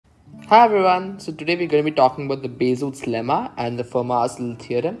Hi everyone, so today we're going to be talking about the Bezout's lemma and the Fermat's little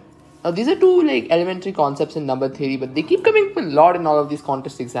theorem. Now these are two elementary concepts in number theory, but they keep coming up a lot in all of these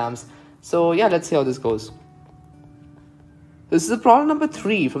contest exams. So yeah, let's see how this goes. This is problem number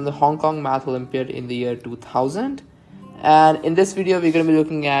 3 from the Hong Kong Math Olympiad in the year 2000. And in this video, we're going to be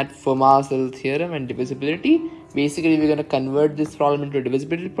looking at Fermat's little theorem and divisibility. Basically, we're going to convert this problem into a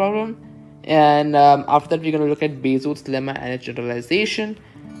divisibility problem. And after that, we're going to look at Bezout's lemma and its generalization.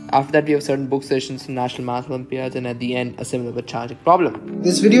 After that, we have certain book sessions from National Math Olympiads, and at the end, a similar but challenging problem.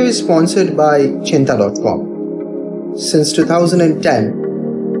 This video is sponsored by Cheenta.com. Since 2010,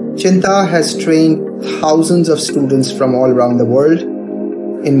 Cheenta has trained thousands of students from all around the world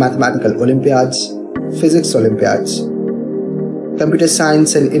in mathematical Olympiads, physics Olympiads, computer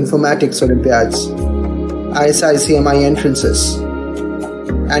science and informatics Olympiads, ISI CMI entrances,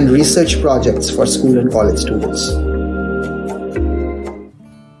 and research projects for school and college students.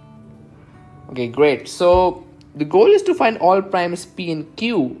 Okay, great. So the goal is to find all primes p and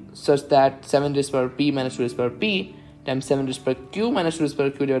q such that 7 raised power p minus 2 raised power p times 7 raised power q minus 2 raised power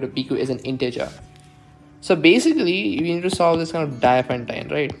q divided by pq is an integer. So basically, we need to solve this kind of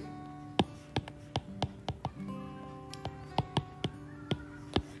Diophantine, right?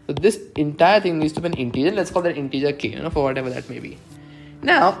 So this entire thing needs to be an integer. Let's call that integer k, for whatever that may be.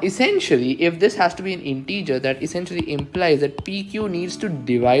 Now, essentially, if this has to be an integer, that essentially implies that pq needs to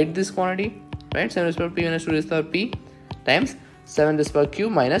divide this quantity, right? 7 raised power p minus 2 raised power p times 7 raised power q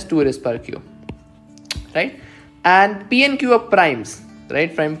minus 2 raised power q, right? And p and q are primes,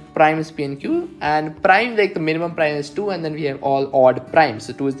 right? Prime is p and q, and prime, like the minimum prime is 2, and then we have all odd primes.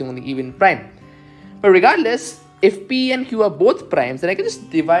 So 2 is the only even prime. But regardless, if p and q are both primes, then I can just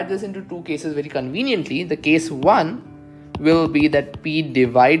divide this into two cases very conveniently. The case 1 will be that p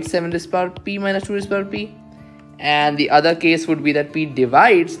divides 7 raised power p minus 2 raised power p, and the other case would be that p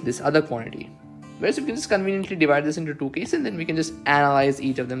divides this other quantity. Whereas we can just conveniently divide this into two cases, and then we can just analyze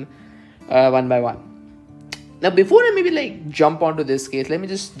each of them one by one. Now, before I maybe jump onto this case, let me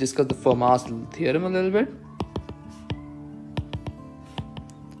just discuss the Fermat's theorem a little bit.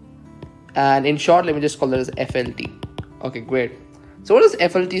 And in short, let me just call that as FLT. Okay, great. So what does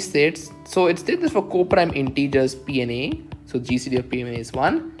FLT state? So it states that for coprime integers p and a, so GCD of p and a is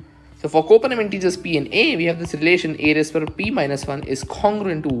 1. So for coprime integers p and a, we have this relation a raised power p minus 1 is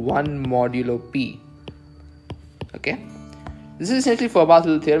congruent to 1 modulo p. Okay, this is essentially Fermat's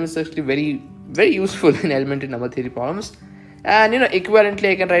little theorem. It's actually very useful in elementary number theory problems. And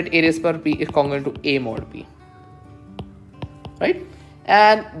equivalently, I can write a raised power p is congruent to a mod p, right?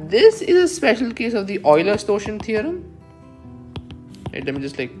 And this is a special case of the Euler-Storschian theorem. Right, let me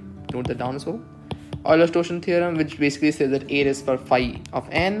just note that down as well. Euler-Storschian theorem, which basically says that a raised power phi of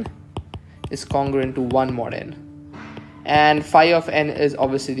n is congruent to 1 mod n, and phi of n is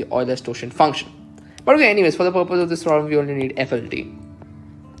obviously the Euler-Storschian function. But okay, anyways, for the purpose of this problem, we only need FLT.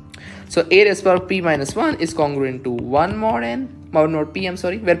 So a raised power p minus 1 is congruent to 1 mod p,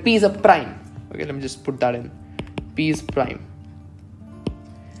 where p is a prime. Okay, let me just put that in. P is prime.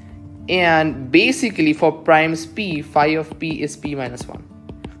 And basically for primes p, phi of p is p minus 1.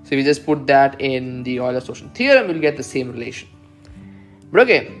 So if we just put that in the Euler-Storschian theorem, we'll get the same relation. But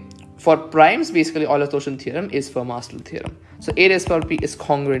okay, for primes, basically Euler-Storschian theorem is Fermat's theorem. So a raised power p is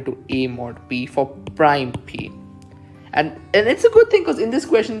congruent to a mod p for prime p. And it's a good thing, because in this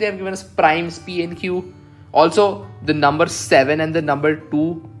question they have given us primes p and q. Also, the number 7 and the number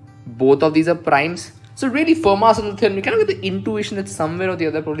 2, both of these are primes. So really, Fermat's little theorem, you kind of get the intuition that somewhere or the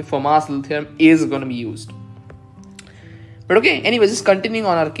other, probably Fermat's little theorem is going to be used. But okay, anyways, just continuing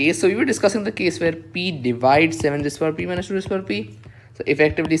on our case. So we were discussing the case where p divides 7 raised power p minus 2 raised power p. So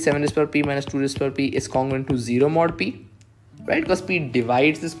effectively, 7 raised power p minus 2 raised power p is congruent to 0 mod p, right? Because p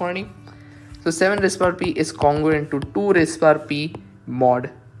divides this quantity. So 7 raised power p is congruent to 2 raised power p mod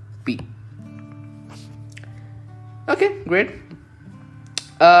p. Okay, great.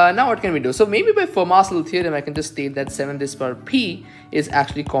 Now what can we do? So maybe by Fermat's little theorem, I can just state that 7 raised power p is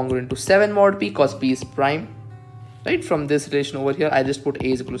actually congruent to 7 mod p, because p is prime, right? From this relation over here, I just put a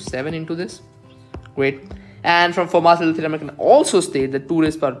is equal to 7 into this. Great. And from Fermat's little theorem, I can also state that 2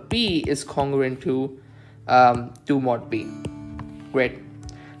 raised power p is congruent to 2 mod p. Great.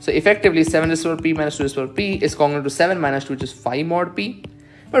 So effectively, 7 raised power p minus 2 raised power p is congruent to 7 minus 2, which is 5 mod p.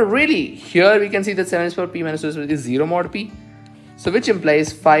 But really, here we can see that 7 raised power p minus 2 raised power p is 0 mod p. So which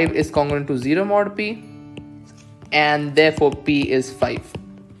implies 5 is congruent to 0 mod p, and therefore p is 5.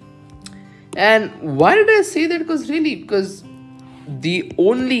 And why did I say that? Because the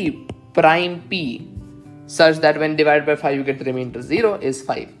only prime p such that when divided by 5 you get the remainder 0 is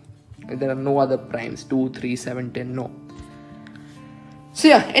 5. There are no other primes, 2, 3, 7, 10, no. So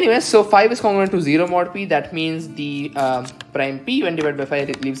yeah, anyway, so 5 is congruent to 0 mod p. That means the prime p when divided by 5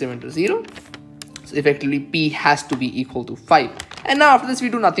 it leaves element to 0. So effectively p has to be equal to 5. And now after this we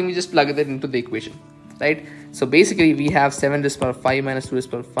do nothing, we just plug it into the equation, right? So basically we have 7 raised to the power 5 minus 2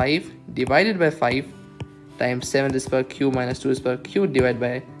 raised to the power 5 divided by 5 times 7 raised to the power q minus 2 raised to the power q divided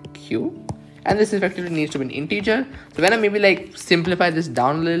by q. And this effectively needs to be an integer. So when I maybe like simplify this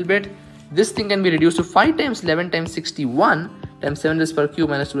down a little bit, this thing can be reduced to 5 times 11 times 61 times 7 raised to the power q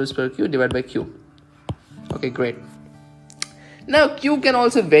minus 2 raised to the power q divided by q. Okay, great. Now q can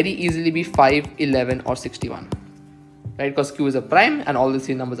also very easily be 5, 11 or 61, right? Because q is a prime and all the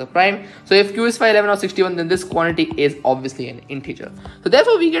three numbers are prime. So if q is 5, 11 or 61, then this quantity is obviously an integer. So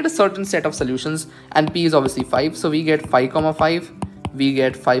therefore we get a certain set of solutions, and p is obviously 5. So we get 5, 5, we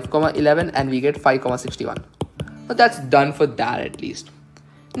get 5, 11, and we get 5, 61. So that's done for that at least.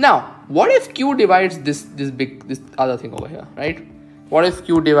 Now, what if q divides this other thing over here, right? What if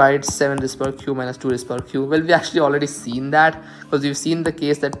q divides 7 raised to the power q minus 2 raised to the power q? Well, we actually already seen that, because we've seen the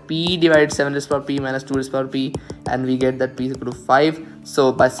case that p divides 7 raised to the power p minus 2 raised to the power p, and we get that p is equal to 5.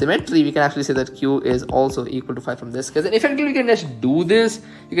 So by symmetry, we can actually say that q is also equal to 5 from this case. And effectively, we can just do this.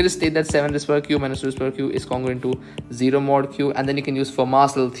 You can just state that 7 raised to the power q minus 2 raised to the power q is congruent to 0 mod q, and then you can use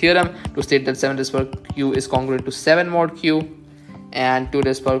Fermat's little theorem to state that 7 raised to the power q is congruent to 7 mod q, and 2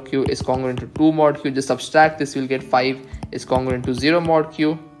 raised to the power q is congruent to 2 mod q. Just subtract this, you'll get 5 is congruent to 0 mod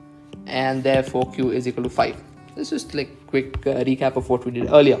q, and therefore q is equal to 5. This is like quick recap of what we did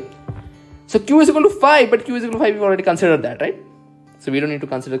earlier. So q is equal to 5, but q is equal to 5, we've already considered that, right? So we don't need to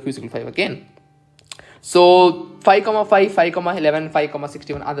consider q is equal to 5 again. So 5, 5, 5, 11, 5,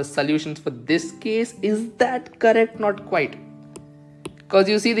 61 are the solutions for this case. Is that correct? Not quite. Because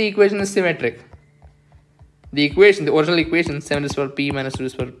you see the equation is symmetric. The equation, the original equation, 7 raised to the power p minus 2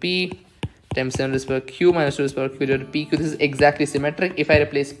 raised to the power p times 7 raised to the power q minus 2 raised to the power q divided by p. This is exactly symmetric. If I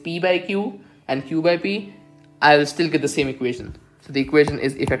replace p by q and q by p, I will still get the same equation. So the equation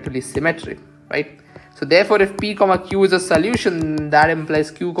is effectively symmetric, right? So therefore, if p comma q is a solution, that implies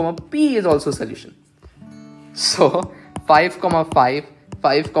q comma p is also a solution. So 5, 5,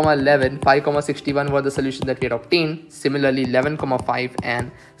 5, 11, 5, 61 were the solutions that we had obtained. Similarly, 11, 5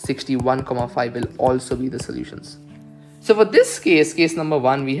 and 61, 5 will also be the solutions. So for this case, case number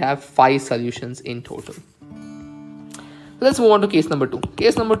 1, we have 5 solutions in total. Let's move on to case number 2.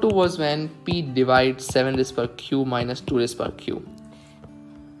 Case number 2 was when p divides 7 raised to the power q minus 2 raised to the power q.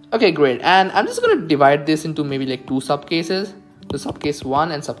 Okay, great. And I'm just going to divide this into maybe like 2 subcases. So subcase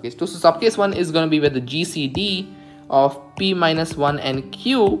 1 and subcase 2. So subcase 1 is going to be where the GCD of p minus 1 and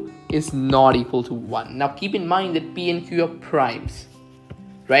q is not equal to 1. Now keep in mind that p and q are primes,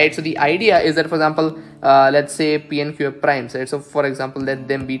 right? So the idea is that, for example, let's say p and q are primes, right? So for example, let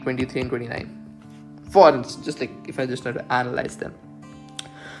them be 23 and 29. For instance, just like if I just try to analyze them.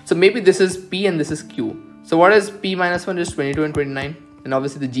 So maybe this is p and this is q. So what is p minus 1 is 22 and 29. And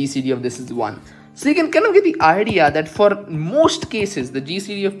obviously the GCD of this is 1. So you can kind of get the idea that for most cases, the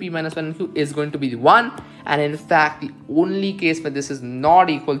GCD of p minus 1 and q is going to be 1. And in fact, the only case where this is not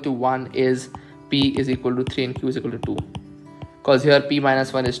equal to 1 is p is equal to 3 and q is equal to 2. Because here p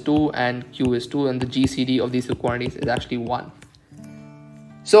minus 1 is 2 and q is 2, and the GCD of these two quantities is actually 1.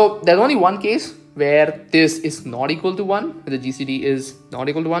 So there's only one case where this is not equal to 1, where the GCD is not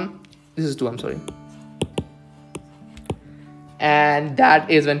equal to 1. This is 2, I'm sorry. And that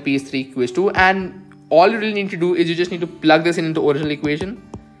is when p is 3, q is 2. And all you really need to do is you just need to plug this in into original equation,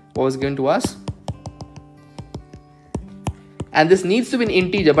 what was given to us. And this needs to be an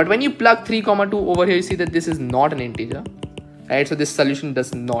integer. But when you plug 3, 2 over here, you see that this is not an integer, right? So this solution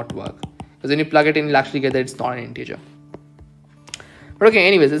does not work. Because when you plug it in, you'll actually get that it's not an integer. But okay,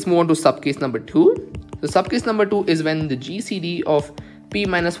 anyways, let's move on to subcase number 2. So subcase number 2 is when the GCD of p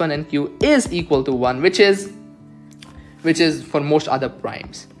minus 1 and q is equal to 1, which is for most other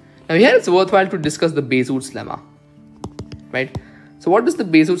primes. Now here it's worthwhile to discuss the Bezout's lemma, right? So what does the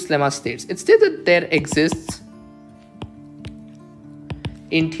Bezout's lemma states? It states that there exists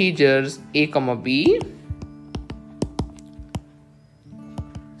integers a comma b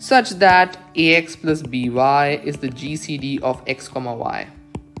such that ax plus by is the GCD of x comma y.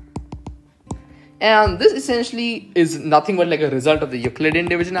 And this essentially is nothing but like a result of the Euclidean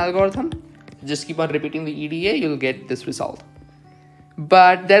division algorithm. Just keep on repeating the EDA, you'll get this result.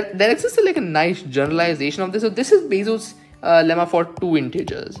 But there exists like a nice generalization of this. So this is Bezout's lemma for 2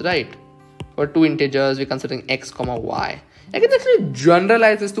 integers, right? For 2 integers, we're considering x comma y. I can actually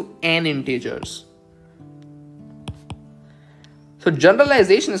generalize this to n integers. So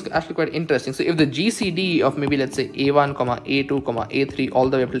generalization is actually quite interesting. So if the GCD of maybe let's say a1, a2, a3 all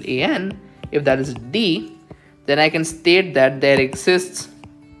the way up till an, if that is d, then I can state that there exists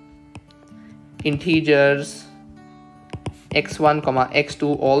integers x1 comma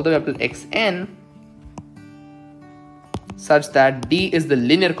x2 all the way up to xn such that D is the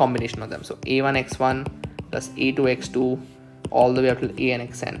linear combination of them. So a1 x1 plus a2 x2 all the way up to an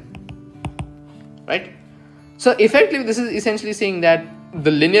xn, right? So effectively this is essentially saying that the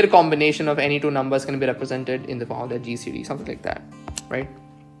linear combination of any two numbers can be represented in the form of their GCD, something like that, right?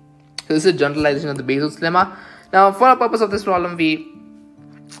 So this is a generalization of the Bezout's lemma. Now for the purpose of this problem,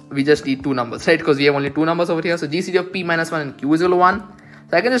 we just need two numbers, right? Because we have only two numbers over here. So GCD of p minus 1 and q is equal to 1.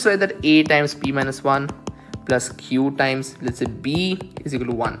 So I can just write that a times p minus 1 plus q times, let's say, b is equal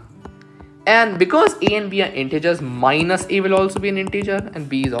to 1. And because a and b are integers, minus a will also be an integer and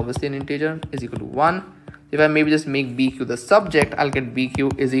b is obviously an integer, is equal to 1. If I maybe just make bq the subject, I'll get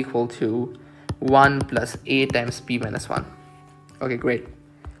bq is equal to 1 plus a times p minus 1. Okay, great.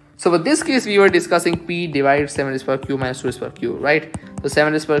 So for this case, we were discussing p divided 7 raised to the power q minus 2 raised to the power q, right? So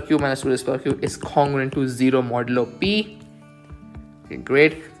 7 raised to the power q minus 2 raised to the power q is congruent to 0 modulo p. Okay,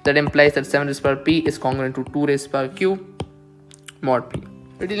 great. That implies that 7 raised to the power p is congruent to 2 raised to the power q mod p.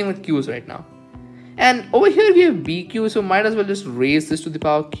 We're dealing with q's right now. And over here we have bq, so might as well just raise this to the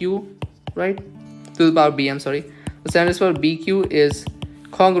power q, right? To the power b, I'm sorry. So 7 raised to the power bq is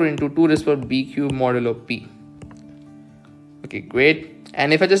congruent to 2 raised to the power bq modulo p. Okay, great.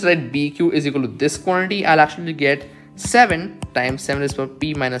 And if I just write bq is equal to this quantity, I'll actually get 7 times 7 raised to the power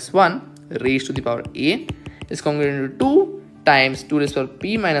p minus 1 raised to the power a is congruent to 2 times 2 raised to the power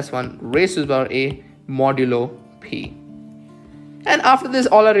p minus 1 raised to the power a modulo p. And after this,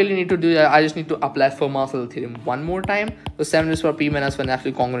 all I really need to do, I just need to apply Fermat's theorem one more time. So 7 raised to the power p minus 1 is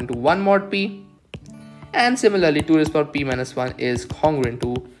actually congruent to 1 mod p. And similarly, 2 raised to the power p minus 1 is congruent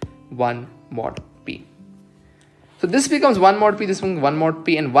to 1 mod p. So this becomes 1 mod p, this becomes 1 mod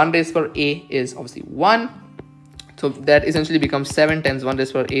p, and 1 raised to the power a is obviously 1. So that essentially becomes 7 times 1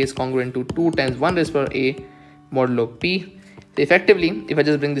 raised to the power a is congruent to 2 times 1 raised to the power a modulo p. So effectively, if I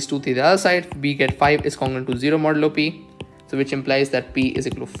just bring this 2 to the other side, we get 5 is congruent to 0 modulo p. So which implies that p is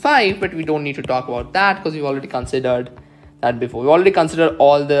equal to 5, but we don't need to talk about that because we've already considered that before. We already considered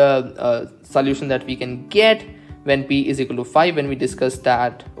all the solution that we can get when p is equal to 5 when we discussed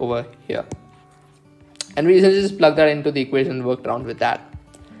that over here. And we essentially just plug that into the equation and worked around with that.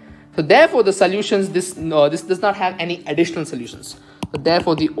 So therefore the solutions, this does not have any additional solutions. So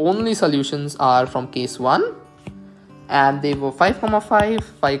therefore the only solutions are from case 1, and they were 5, 5,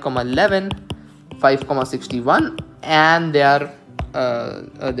 5, 11, 5, 61, and their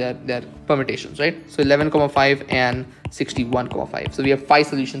permutations, right? So 11, 5 and 61, 5. So we have 5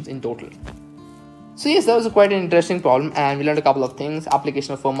 solutions in total. So yes, that was quite an interesting problem, and we learned a couple of things.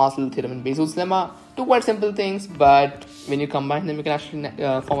 Application of Fermat's theorem and Bezout's lemma. Two quite simple things, but when you combine them, you can actually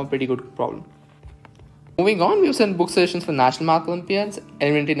form a pretty good problem. Moving on, we have some book suggestions for National Math Olympiads.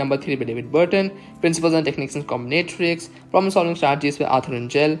 Elementary Number Theory by David Burton. Principles and Techniques in Combinatorics. Problem Solving Strategies by Arthur and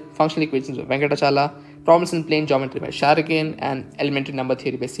Gell. Functional Equations by Venkatachala. Problems in Plane Geometry by Sharakin. And Elementary Number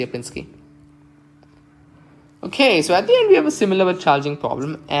Theory by Sierpinski. Okay, so at the end, we have a similar but challenging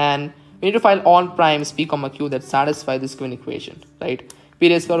problem, and we need to find all primes p comma q that satisfy this given equation, right? P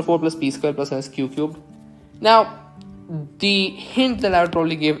raised to the power 4 plus p squared plus s q cubed. Now, the hint that I would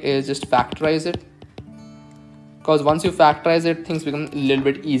probably give is just factorize it, because once you factorize it, things become a little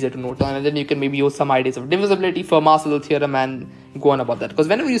bit easier to note down, and then you can maybe use some ideas of divisibility, Fermat's theorem, and go on about that. Because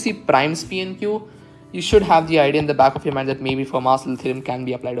whenever you see primes p and q, you should have the idea in the back of your mind that maybe Fermat's theorem can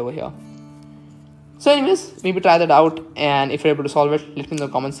be applied over here. So anyways, maybe try that out, and if you're able to solve it, let me know in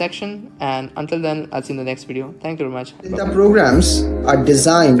the comment section. And until then, I'll see you in the next video. Thank you very much. The programs are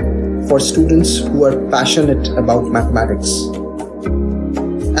designed for students who are passionate about mathematics,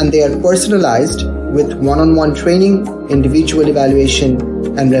 and they are personalized with one-on-one training, individual evaluation,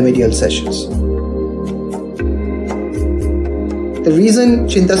 and remedial sessions. The reason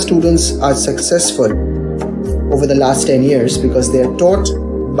Cheenta students are successful over the last 10 years because they are taught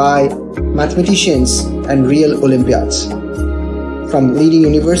by mathematicians and real Olympiads from leading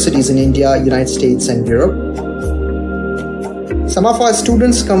universities in India, United States, and Europe. Some of our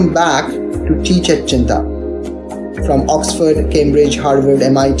students come back to teach at Cheenta from Oxford, Cambridge, Harvard,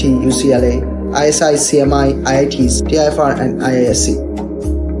 MIT, UCLA, ISI, CMI, IITs, TIFR, and IISc.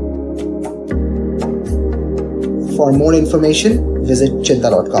 For more information, visit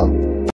cheenta.com.